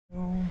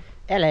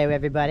Hello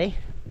everybody.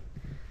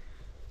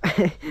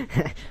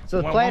 So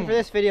the plan for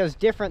this video is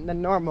different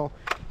than normal.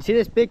 You see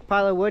this big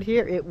pile of wood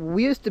here?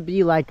 We used to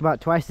be like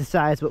about twice the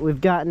size, but we've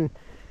gotten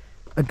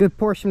a good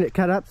portion of it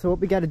cut up. So what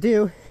we got to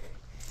do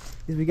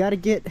is we got to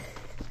get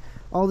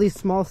all these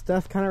small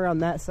stuff kind of around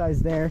that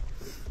size there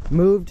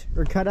moved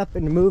or cut up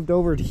and moved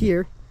over to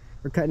here.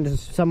 We're cutting into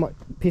somewhat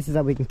pieces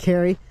that we can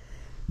carry.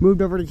 Moved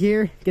over to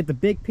here, get the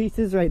big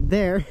pieces right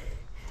there.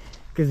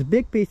 Because the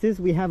big pieces,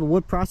 we have a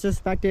wood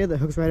process back there that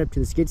hooks right up to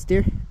the skid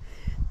steer.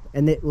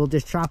 And it will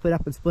just chop it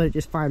up and split it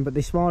just fine. But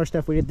the smaller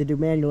stuff we have to do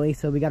manually.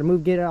 So we got to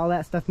get all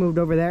that stuff moved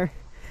over there.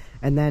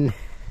 And then,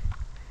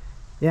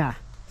 yeah,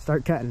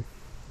 start cutting.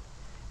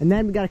 And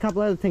then we got a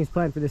couple other things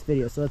planned for this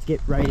video. So let's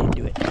get right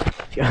into it.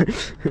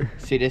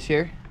 See this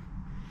here?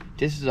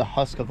 This is a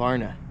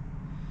Husqvarna.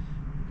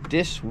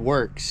 This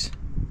works.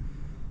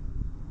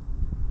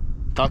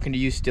 Talking to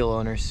you still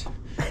owners.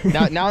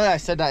 Now that I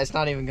said that, it's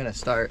not even gonna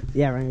start.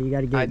 Yeah, right. You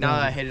gotta get it now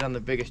that I hit it on the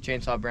biggest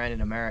chainsaw brand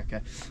in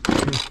America.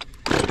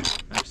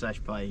 Actually, I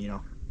should probably, you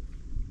know.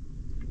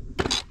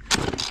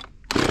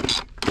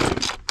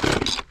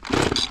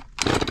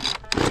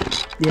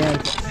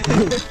 Yeah.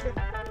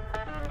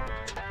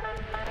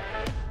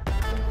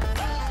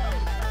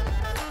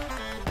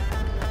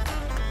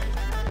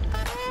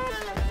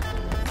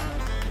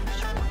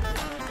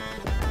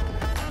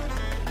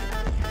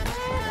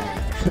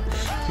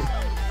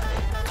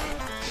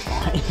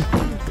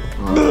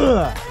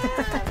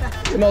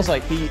 It smells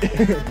like heat. It's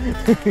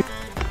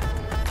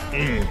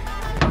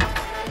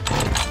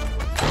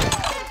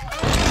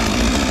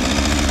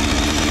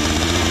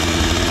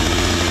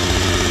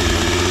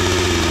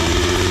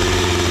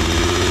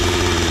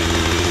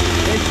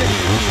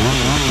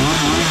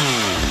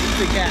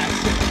the gas.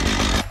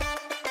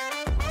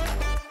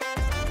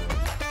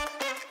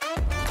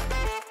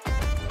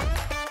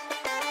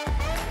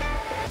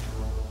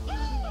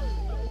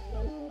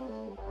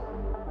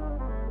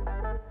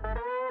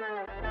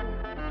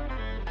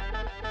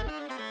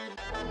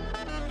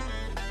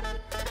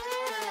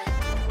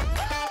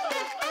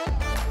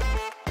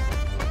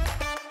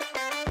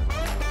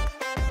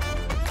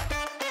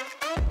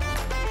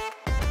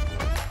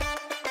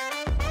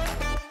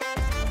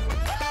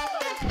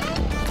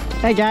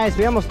 Hey guys,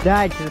 we almost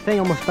died because the thing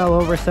almost fell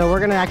over, so we're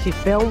gonna actually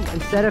film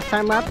instead of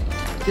time lapse,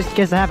 just in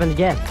case it happens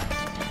again.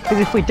 Because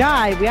if we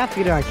die, we have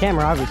to get it on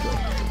camera, obviously.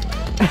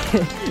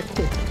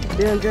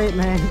 Doing great,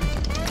 man.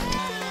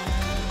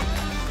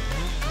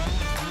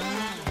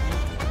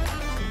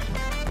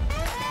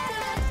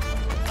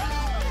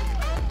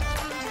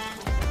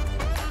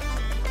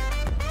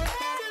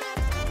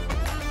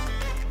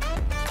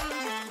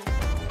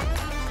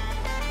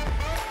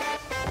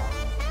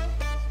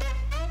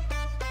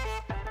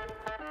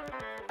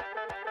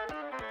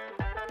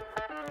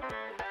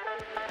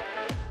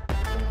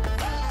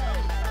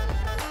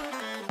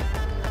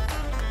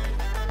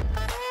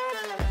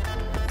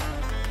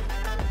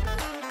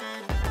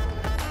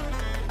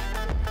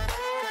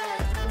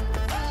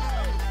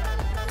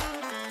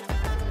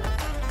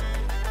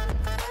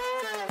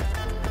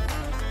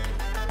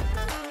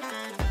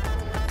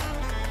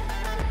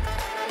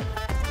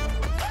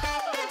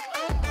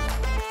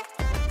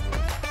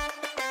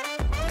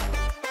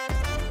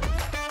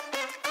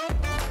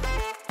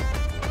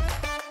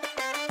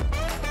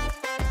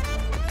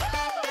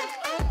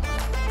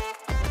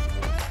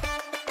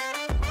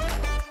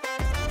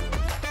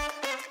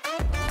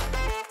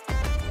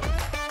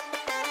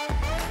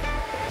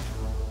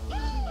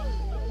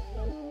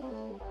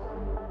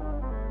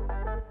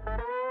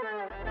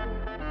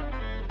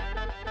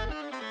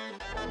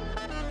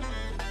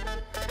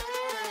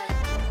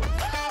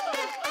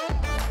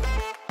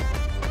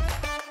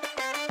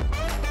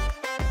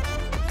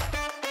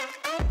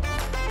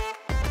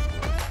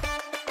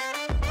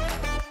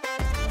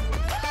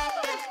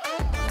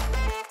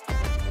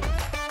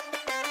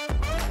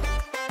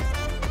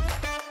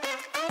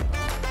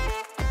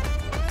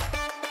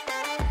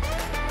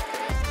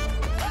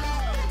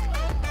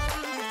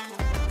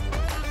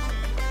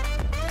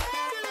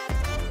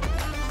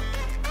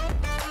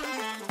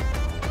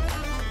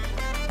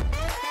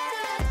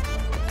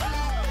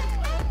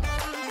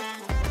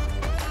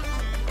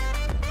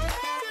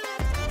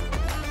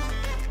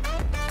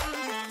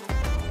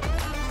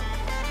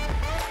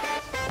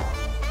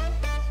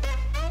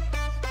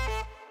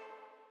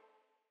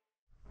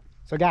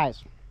 So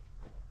guys,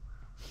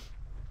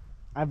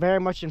 I very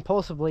much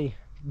impulsively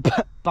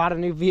bought a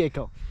new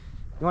vehicle.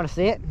 You want to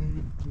see it?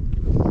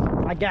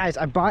 Guys,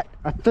 I bought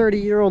a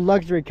 30-year-old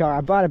luxury car.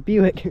 I bought a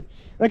Buick.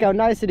 Look how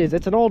nice it is.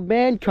 It's an old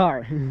man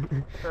car.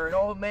 For an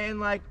old man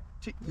like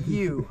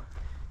you,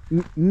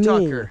 me.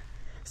 Tucker.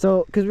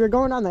 So, because we were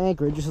going on the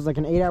Anchorage, this was like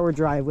an 8-hour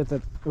drive with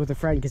a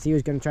friend because he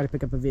was going to try to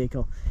pick up a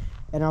vehicle.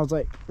 And I was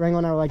like, Rango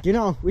and I were like, you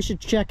know, we should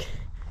check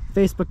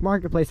Facebook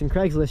Marketplace and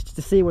Craigslist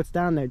to see what's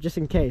down there, just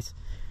in case.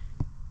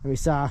 And we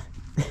saw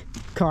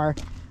car,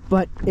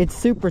 but it's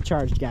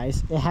supercharged,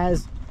 guys. It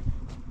has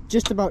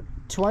just about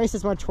twice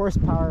as much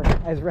horsepower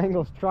as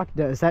Wrangler's truck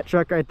does. That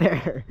truck right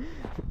there.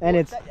 And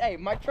it's hey,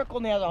 my truck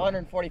only has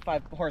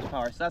 145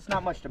 horsepower, so that's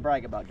not much to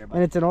brag about there, buddy.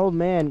 and it's an old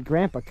man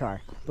grandpa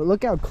car. But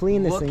look how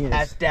clean this thing is. Look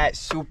at that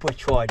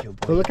supercharger,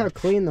 boy. But look how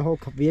clean the whole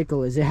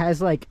vehicle is. It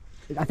has like,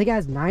 I think it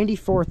has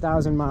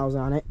 94,000 miles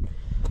on it.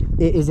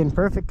 It is in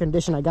perfect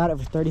condition. I got it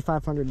for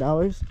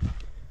 $3,500.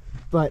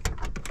 But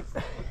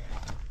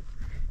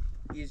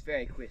he's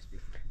very crispy.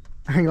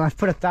 I've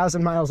put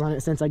 1,000 miles on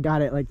it since I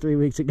got it like 3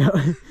 weeks ago.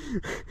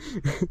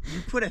 You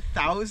put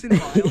 1,000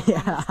 miles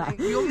Yeah. on this thing?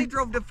 We only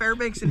drove to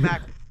Fairbanks and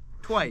back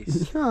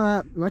twice.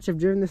 Not much. I've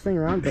driven this thing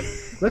around, but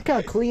look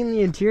how clean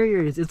the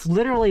interior is. It's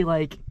literally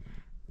like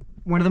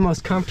one of the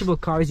most comfortable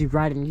cars you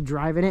ride, and you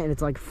drive in it and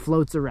it's like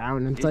floats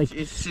around, and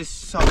It's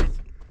just so...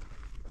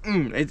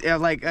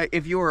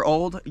 if you were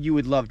old, you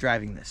would love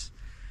driving this.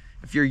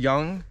 If you're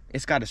young,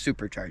 it's got a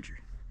supercharger.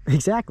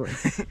 Exactly.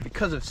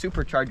 Because of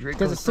supercharger, it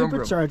Because goes a vroom,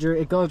 vroom.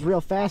 supercharger, it goes real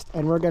fast,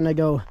 and we're gonna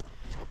go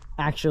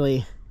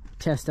actually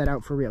test that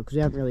out for real, because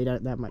we haven't really done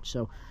it that much.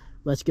 So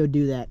let's go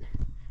do that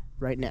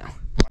right now.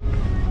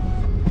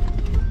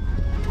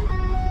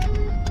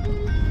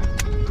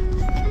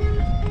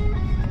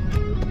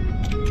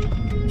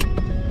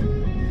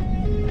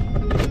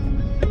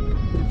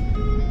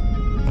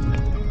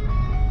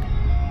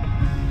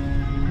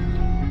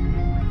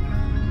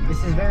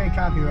 This is very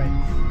copyright.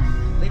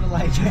 Leave a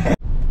like.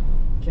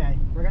 Okay,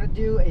 we're gonna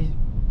do a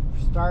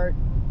start.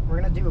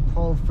 We're gonna do a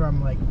pull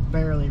from like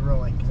barely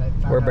rolling, because I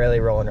found We're out- barely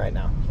rolling right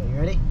now. Okay, you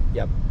ready?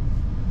 Yep.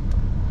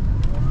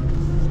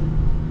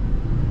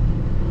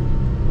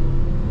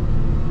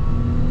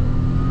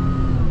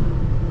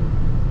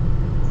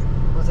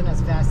 Wasn't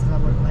as fast as I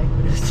would like,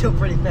 but it was still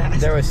pretty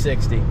fast. There was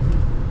 60.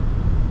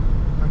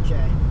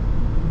 Okay.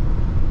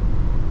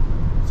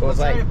 So Let's it's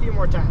try like... it a few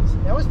more times.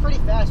 That was pretty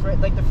fast, right?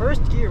 Like the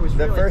first gear was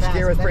The really first fast,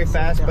 gear was and then pretty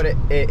slowed fast, down.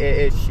 but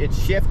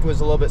its shift was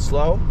a little bit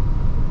slow.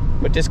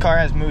 But this car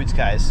has moods,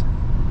 guys.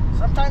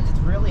 Sometimes it's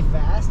really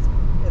fast,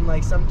 and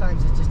like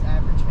sometimes it's just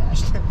average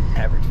fast.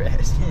 Average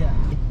fast. Yeah.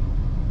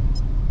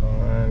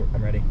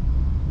 I'm ready.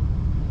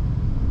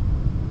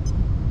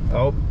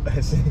 Oh.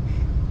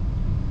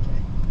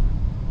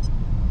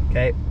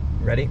 Okay,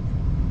 ready?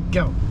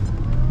 Go.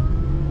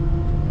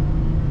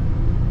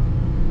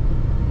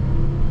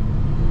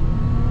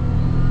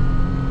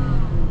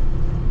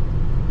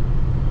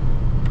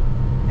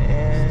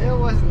 And Still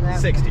wasn't that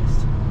 60.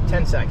 fast.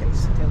 10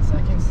 seconds. 10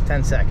 seconds.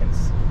 10 seconds.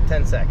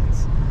 10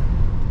 seconds.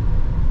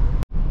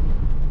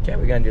 Okay,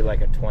 we're gonna do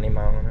like a 20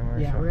 mile an hour.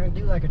 Yeah, or so. we're gonna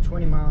do like a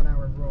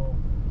 20-mile-an-hour roll.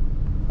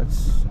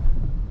 Let's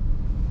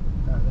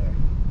Oh, there.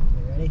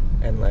 You ready?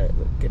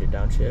 and get it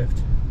downshift.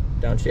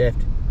 Downshift.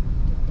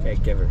 Okay,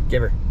 give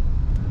her.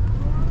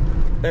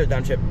 There's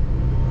downshift.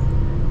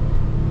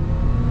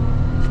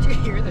 Did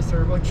you hear the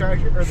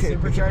turbocharger or the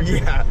supercharger?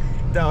 Yeah,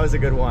 that was a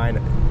good whine.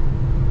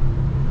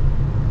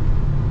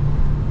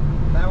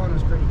 That one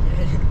was pretty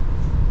good.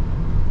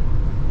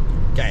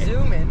 Okay.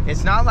 Zoom in.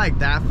 It's not like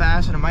that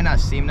fast, and it might not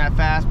seem that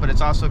fast, but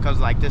it's also because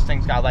like this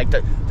thing's got like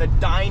the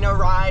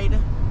Dynaride.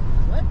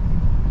 What?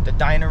 The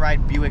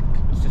Dynaride Buick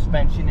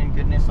suspension and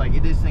goodness.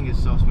 Like this thing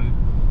is so smooth.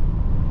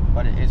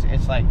 But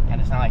it's like,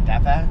 and it's not like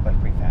that fast, but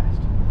it's pretty fast.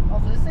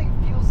 Also, this thing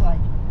feels like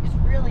it's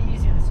really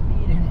easy to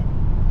speed in it,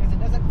 because it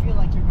doesn't feel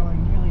like you're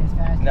going nearly as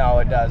fast. No,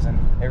 as it doesn't.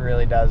 It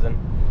really doesn't.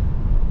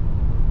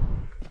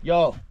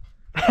 Yo,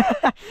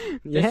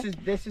 Yeah.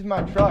 this is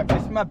my truck.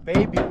 This is my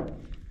baby.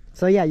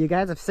 So yeah, you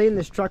guys have seen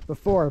this truck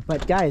before,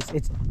 but guys,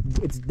 it's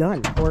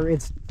done, or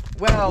it's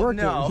Well, working.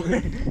 no.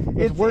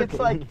 It's working. It's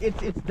like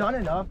it's done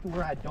enough to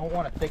where I don't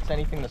want to fix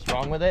anything that's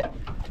wrong with it.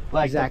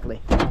 Like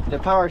exactly. The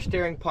power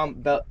steering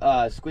pump belt,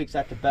 squeaks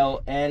at the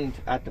belt and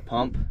at the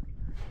pump.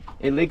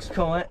 It leaks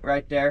coolant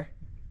right there,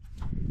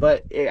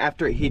 but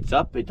after it heats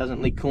up, it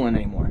doesn't leak coolant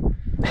anymore.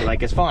 So,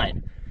 like it's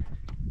fine.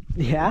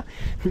 Yeah.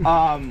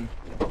 Um,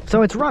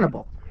 So it's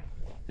runnable.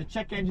 the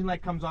check engine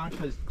light comes on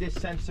because this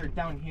sensor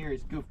down here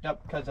is goofed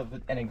up because of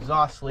an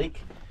exhaust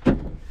leak. But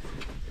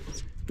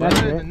That's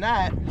other it. than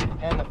that,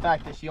 and the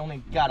fact that she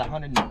only got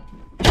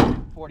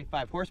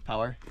 145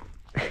 horsepower,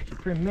 she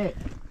permit.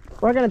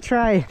 We're gonna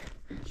try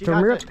She some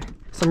got rip, the-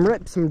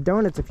 some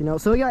donuts, if you know.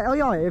 So yeah, oh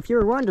yeah, if you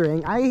were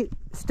wondering, I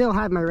still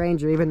have my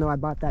Ranger, even though I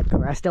bought that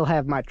car. I still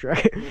have my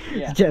truck.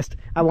 Yeah. Just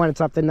I wanted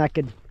something that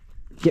could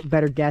get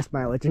better gas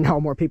mileage and haul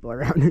more people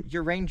around.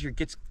 Your Ranger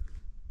gets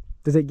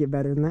Does it get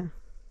better than that?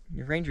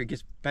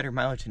 better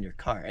mileage than your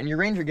car, and your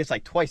Ranger gets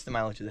like twice the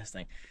mileage of this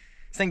thing.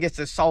 This thing gets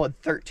a solid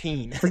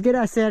 13. Forget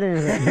I said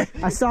anything.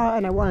 I saw it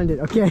and I wanted it.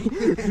 Okay.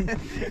 Just kind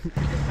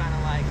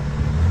of like.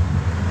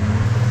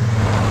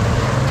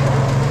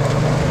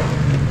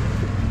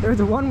 There's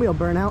a one-wheel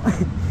burnout.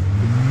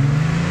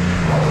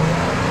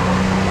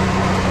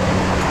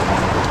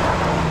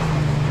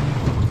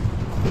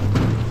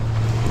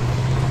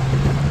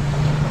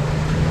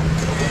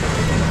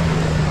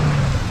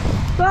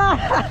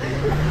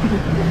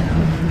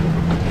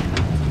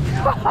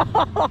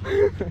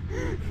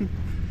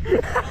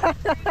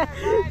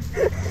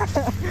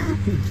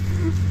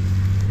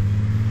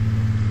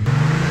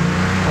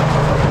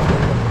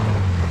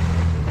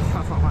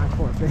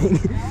 thing.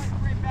 That was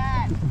pretty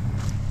bad.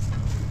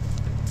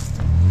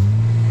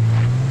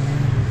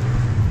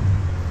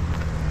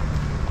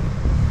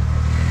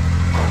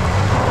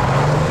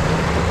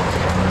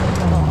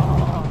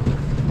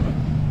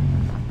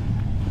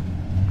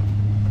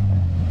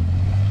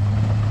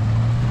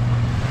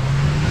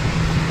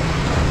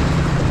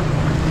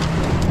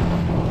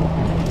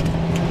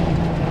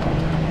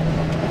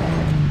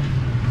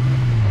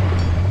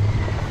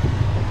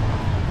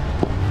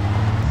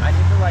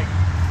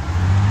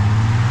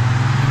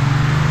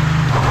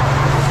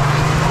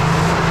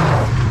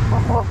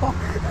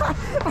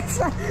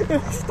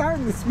 It's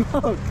starting to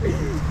smoke.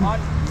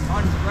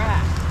 On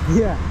grass.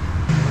 Yeah.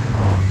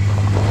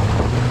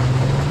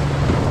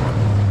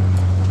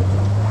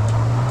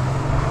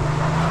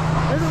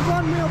 There's a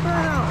one-wheel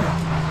burnout.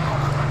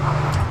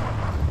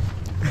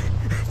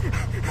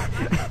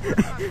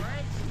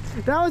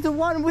 That was a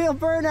one-wheel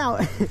burnout.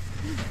 Okay,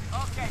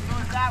 so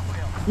it's that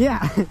wheel. Yeah.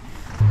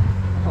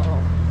 Oh.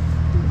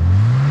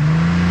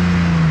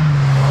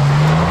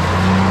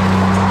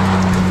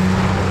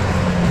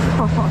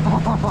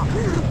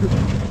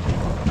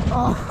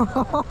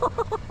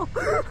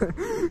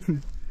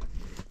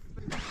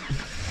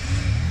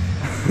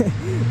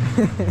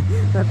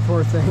 That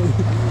poor thing.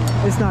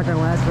 It's not going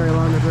to last very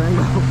long with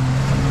Rango.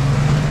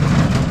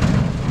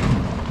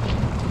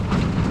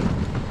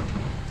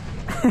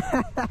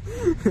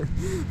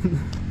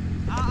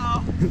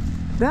 Uh-oh.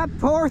 That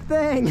poor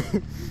thing.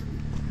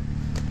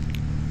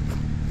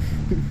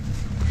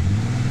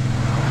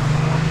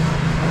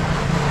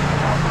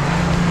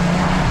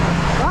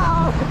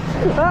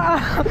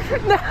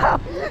 No!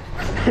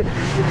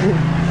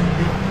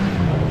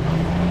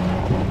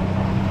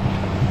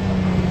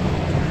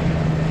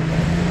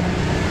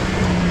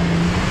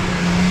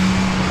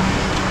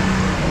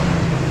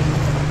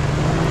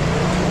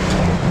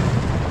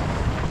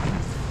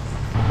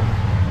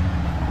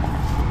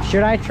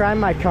 Should I try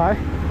my car?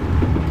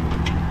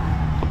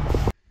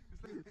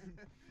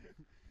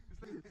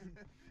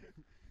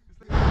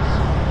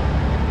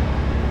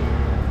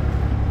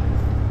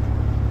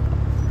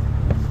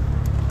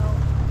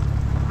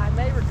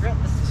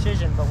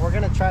 But we're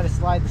gonna try to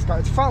slide this car.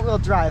 It's front wheel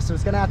drive, so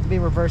it's gonna have to be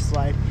reverse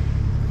slide.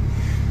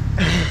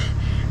 You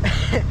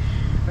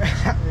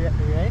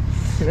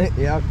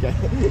ready? Yeah, okay.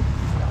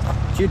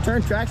 Did you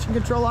turn traction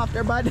control off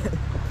there, bud?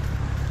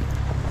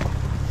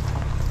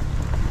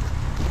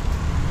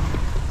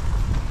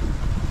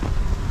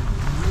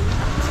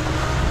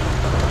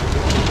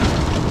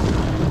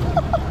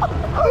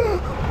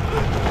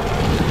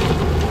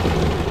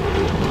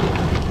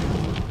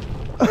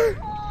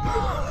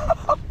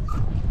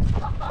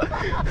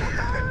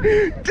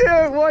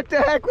 Dude, what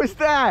the heck was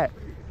that?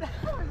 That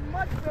was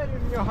much better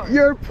than yours.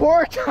 Your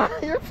poor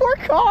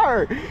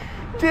car,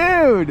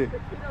 dude.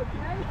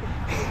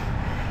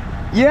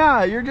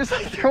 Yeah, you're just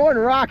like throwing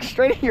rocks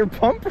straight at your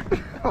bumper.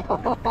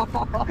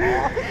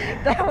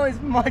 That was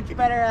much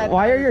better.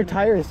 Why are your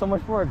tires so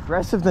much more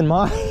aggressive than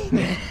mine? We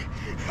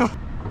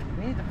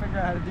need to figure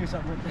out how to do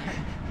something with that.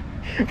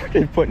 We're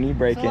just putting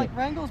e-brake So in. like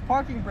Wrangle's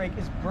parking brake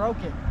is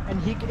broken,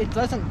 and it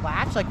doesn't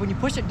latch. Like when you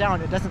push it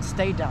down, it doesn't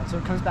stay down, so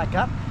it comes back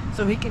up.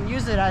 So he can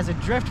use it as a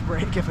drift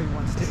brake if he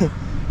wants to.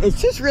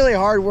 It's just really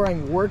hard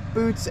wearing work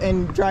boots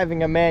and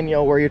driving a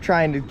manual where you're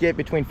trying to get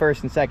between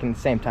first and second at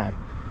the same time.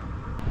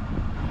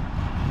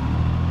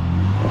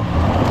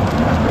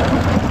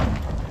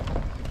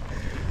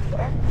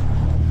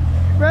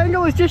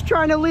 Wrangle was just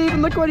trying to leave,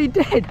 and look what he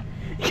did.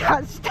 He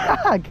got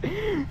stuck.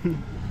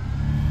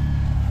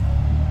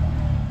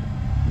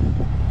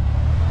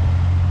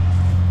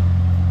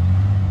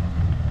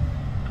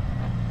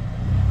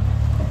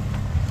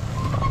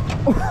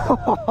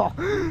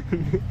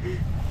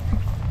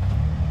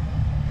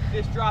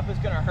 This drop is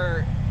gonna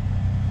hurt.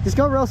 Just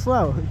go real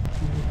slow.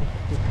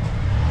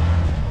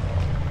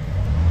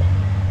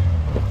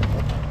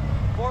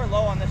 4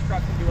 low on this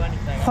truck can do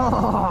anything.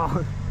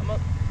 Oh.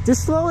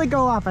 Just slowly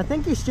go off. I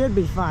think you should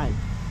be fine.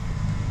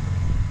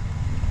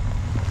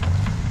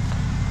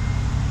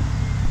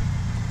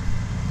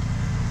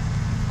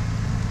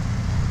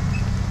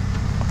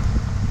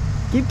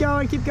 Keep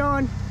going, keep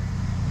going.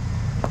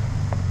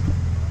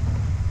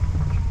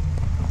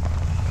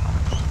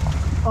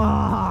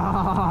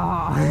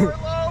 Oh. 4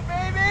 low,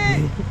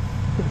 baby!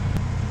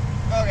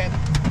 Okay.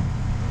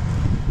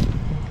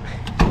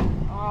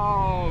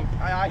 Oh,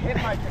 I hit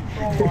my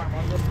control arm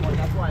on this one.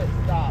 That's why it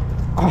stopped.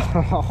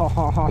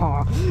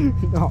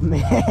 Oh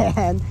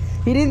man,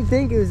 he didn't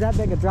think it was that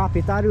big a drop.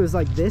 He thought it was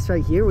like this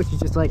right here, which is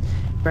just like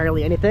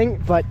barely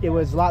anything, but it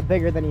was a lot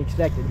bigger than he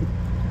expected.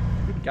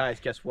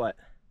 Guys, guess what?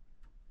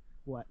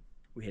 What?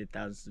 We hit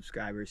 1,000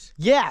 subscribers.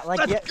 Yeah,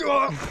 like Let's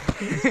go!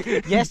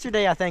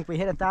 yesterday I think we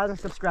hit 1,000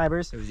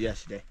 subscribers. It was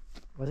yesterday.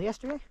 Was it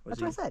yesterday? That's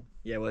what I said.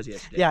 Yeah, it was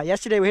yesterday. Yeah,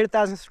 yesterday we hit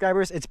 1,000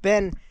 subscribers. It's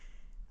been,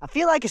 I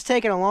feel like it's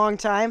taken a long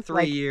time. 3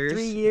 like years.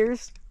 3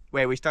 years.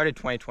 Wait, we started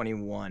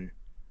 2021.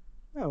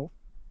 No,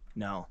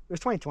 No. it was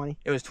 2020.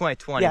 It was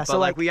 2020. Yeah, but so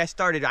like I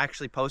started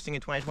actually posting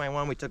in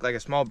 2021. We took like a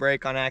small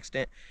break on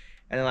accident.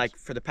 And then like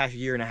for the past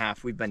year and a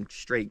half, we've been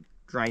straight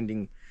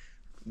grinding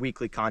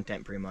weekly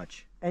content pretty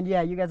much. And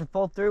yeah, you guys have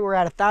pulled through. We're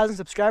at 1,000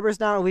 subscribers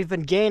now, and we've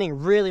been gaining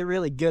really,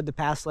 really good the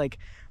past like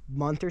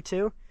month or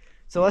two.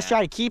 So let's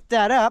try to keep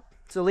that up.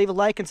 So leave a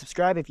like and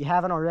subscribe if you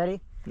haven't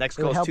already. Next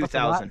goal is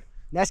 2,000.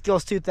 Next goal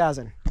is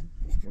 2,000.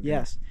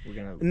 Yes.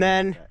 And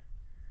then,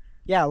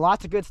 yeah,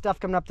 lots of good stuff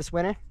coming up this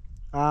winter.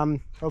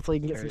 Hopefully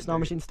you can get some snow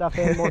machine stuff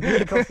in, more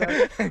vehicle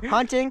stuff.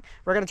 Hunting.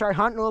 We're going to try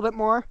hunting a little bit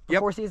more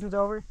before season's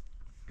over.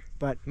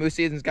 But moose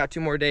season's got 2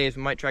 more days.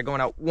 We might try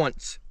going out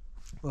once.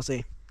 We'll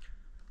see.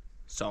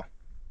 So.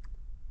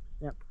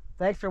 Yep.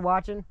 Thanks for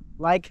watching.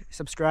 Like,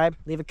 subscribe,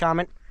 leave a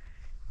comment.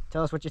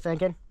 Tell us what you're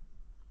thinking.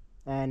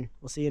 And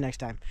we'll see you next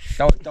time.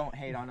 Don't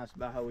hate on us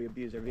about how we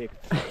abuse our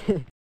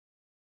vehicles.